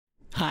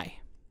Hi,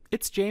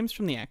 it's James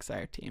from the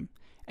Excire team,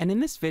 and in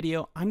this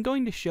video I'm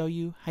going to show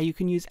you how you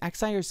can use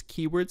Excire's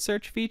keyword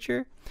search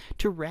feature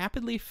to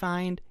rapidly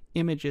find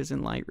images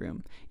in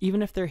Lightroom,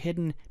 even if they're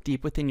hidden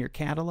deep within your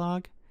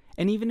catalog,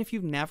 and even if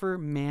you've never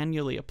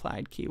manually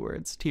applied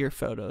keywords to your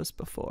photos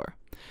before.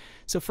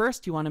 So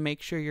first, you want to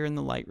make sure you're in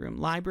the Lightroom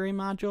library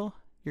module.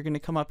 You're going to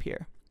come up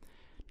here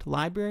to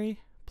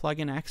Library,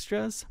 Plugin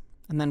Extras,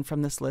 and then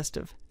from this list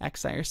of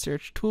Excire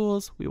Search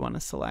tools, we want to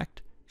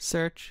select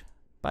Search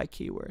by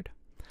Keyword.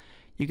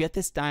 You get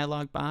this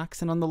dialog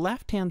box, and on the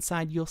left-hand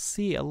side, you'll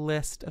see a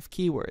list of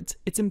keywords.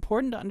 It's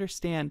important to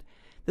understand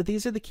that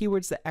these are the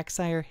keywords that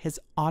Excire has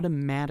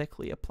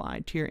automatically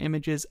applied to your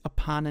images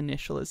upon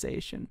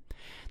initialization.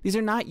 These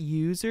are not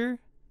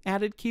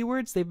user-added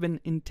keywords. They've been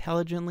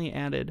intelligently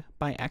added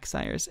by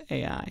Excire's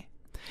AI.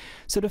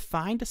 So to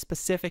find a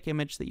specific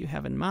image that you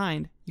have in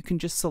mind, you can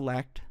just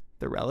select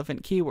the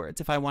relevant keywords.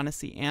 If I want to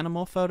see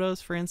animal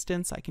photos, for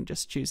instance, I can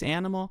just choose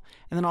animal,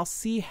 and then I'll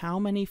see how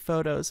many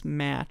photos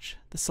match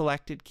the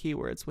selected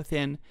keywords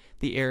within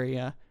the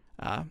area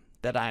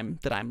that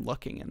I'm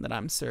looking in, that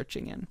I'm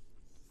searching in.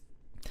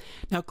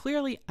 Now,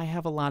 clearly, I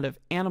have a lot of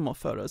animal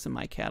photos in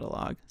my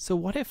catalog, so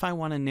what if I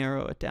want to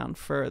narrow it down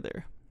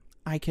further?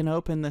 I can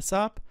open this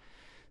up,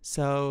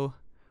 so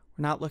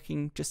we're not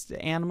looking just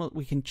at animal.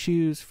 We can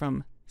choose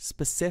from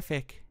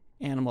specific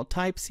animal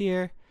types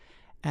here,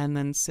 and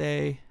then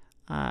say,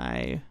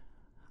 I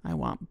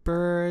want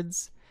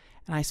birds,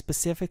 and I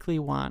specifically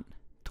want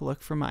to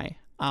look for my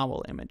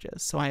owl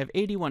images. So I have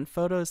 81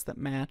 photos that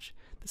match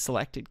the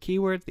selected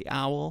keyword, the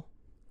owl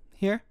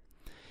here.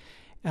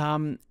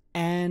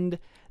 And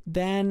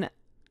then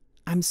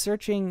I'm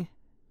searching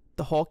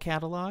the whole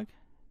catalog,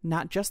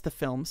 not just the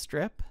film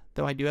strip,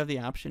 though I do have the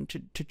option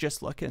to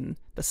just look in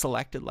the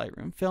selected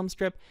Lightroom film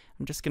strip.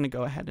 I'm just going to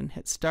go ahead and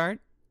hit start,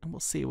 and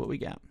we'll see what we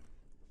get.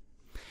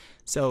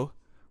 So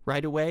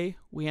right away,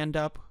 we end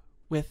up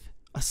with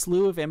a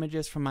slew of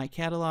images from my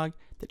catalog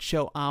that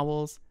show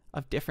owls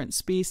of different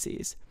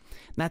species.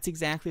 And that's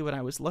exactly what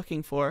I was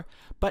looking for.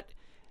 But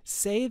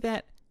say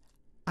that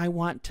I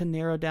want to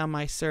narrow down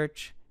my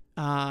search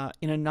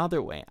in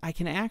another way. I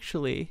can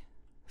actually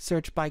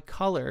search by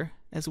color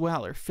as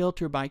well, or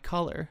filter by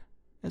color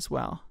as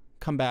well.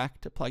 Come back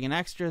to Plugin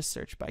Extras,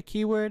 search by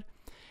keyword,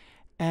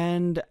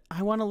 and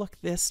I want to look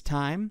this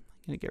time,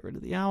 I'm going to get rid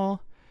of the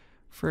owl,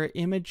 for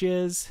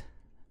images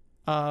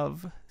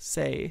of,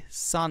 say,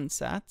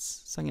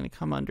 sunsets. So I'm going to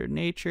come under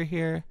nature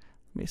here.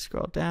 Let me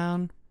scroll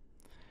down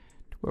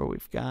to where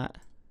we've got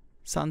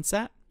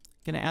sunset.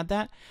 I'm going to add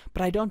that,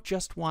 but I don't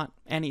just want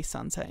any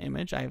sunset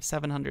image. I have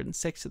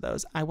 706 of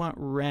those. I want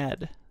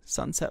red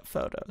sunset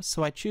photos.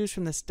 So I choose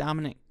from this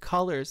dominant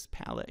colors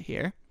palette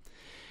here.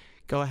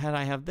 Go ahead,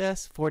 I have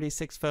this,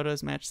 46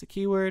 photos match the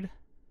keyword,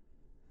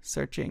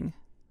 searching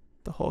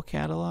the whole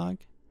catalog.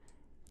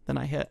 Then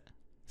I hit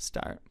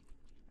start.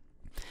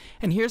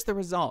 And here's the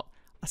result,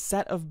 a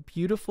set of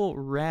beautiful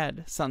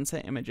red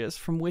sunset images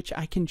from which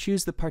I can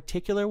choose the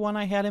particular one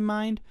I had in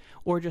mind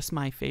or just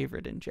my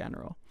favorite in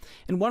general.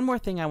 And one more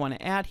thing I want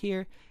to add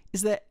here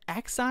is that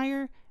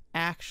Excire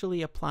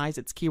actually applies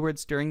its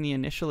keywords during the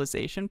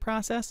initialization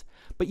process,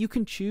 but you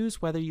can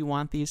choose whether you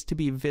want these to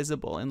be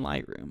visible in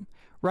Lightroom.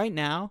 Right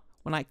now,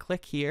 when I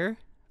click here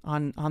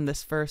on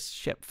this first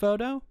ship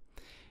photo,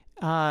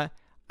 I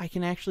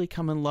can actually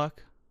come and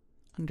look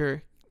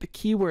under the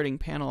keywording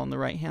panel on the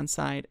right-hand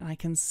side, and I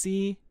can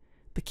see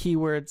the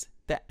keywords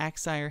that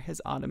Excire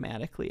has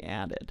automatically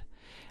added.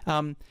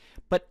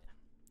 But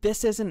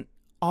this isn't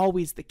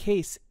always the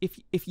case.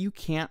 If you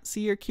can't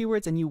see your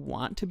keywords and you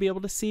want to be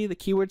able to see the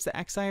keywords that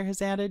Excire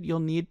has added, you'll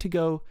need to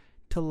go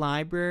to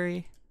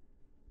Library,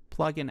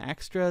 Plugin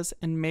Extras,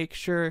 and make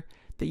sure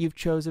that you've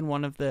chosen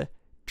one of the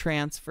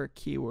transfer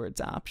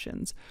keywords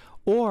options.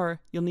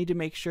 Or you'll need to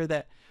make sure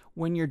that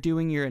when you're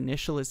doing your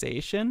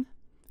initialization,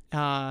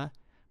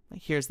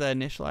 here's the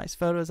initialize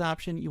photos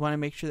option. You want to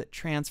make sure that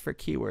transfer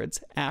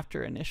keywords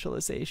after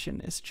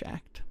initialization is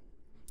checked.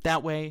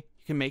 That way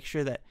you can make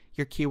sure that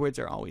your keywords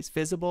are always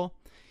visible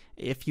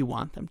if you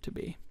want them to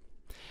be.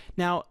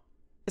 Now,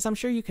 as I'm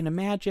sure you can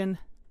imagine,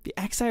 the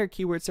Excire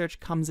keyword search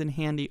comes in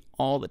handy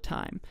all the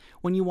time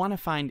when you want to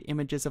find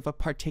images of a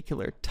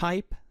particular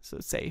type, so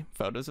say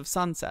photos of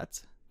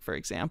sunsets, for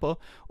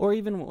example, or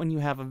even when you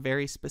have a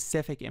very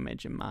specific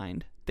image in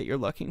mind that you're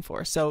looking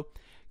for. So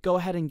go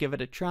ahead and give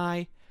it a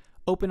try.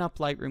 Open up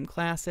Lightroom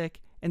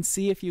Classic and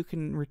see if you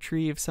can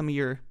retrieve some of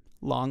your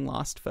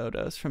long-lost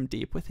photos from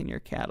deep within your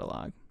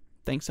catalog.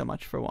 Thanks so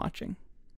much for watching.